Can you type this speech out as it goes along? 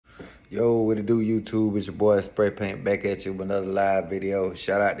Yo, what it do, YouTube? It's your boy Spray Paint back at you with another live video.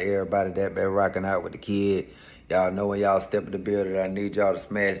 Shout out to everybody that been rocking out with the kid. Y'all know when y'all step in the building, I need y'all to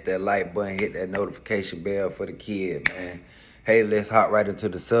smash that like button, hit that notification bell for the kid, man. Hey, let's hop right into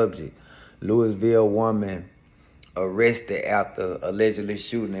the subject. Louisville woman arrested after allegedly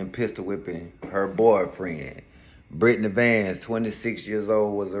shooting and pistol whipping her boyfriend. Brittany Vance, 26 years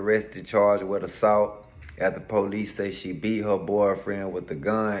old, was arrested charged with assault after police say she beat her boyfriend with a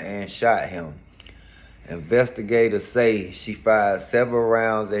gun and shot him. Investigators say she fired several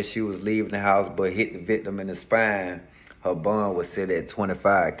rounds as she was leaving the house but hit the victim in the spine. Her bond was set at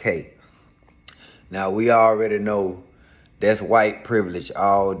 $25K. Now, we already know that's white privilege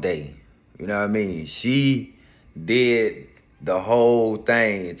all day. You know what I mean? She did the whole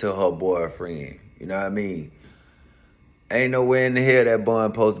thing to her boyfriend. You know what I mean? Ain't nowhere in the hell that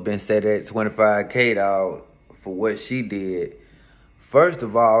bond supposed to been set at $25K, dog, for what she did. First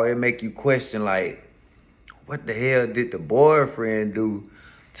of all, it make you question, like, what the hell did the boyfriend do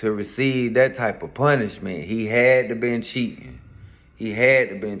to receive that type of punishment? He had to been cheating. He had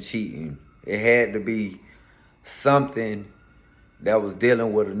to been cheating. It had to be something that was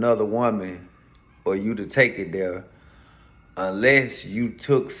dealing with another woman for you to take it there. Unless you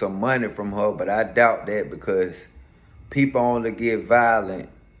took some money from her, but I doubt that, because people only get violent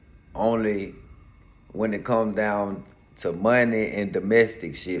only when it comes down to money and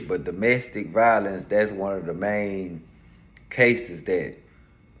domestic shit. But domestic violence, that's one of the main cases that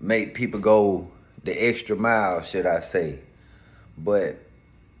make people go the extra mile, should I say. But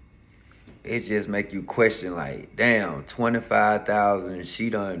it just make you question, like, damn, $25,000, she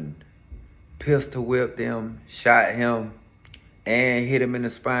done pistol whipped him, shot him, and hit him in the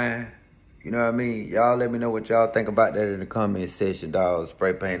spine. You know what I mean? Y'all let me know what y'all think about that in the comment section, dog.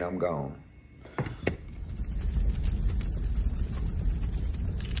 Spray Paint, I'm gone.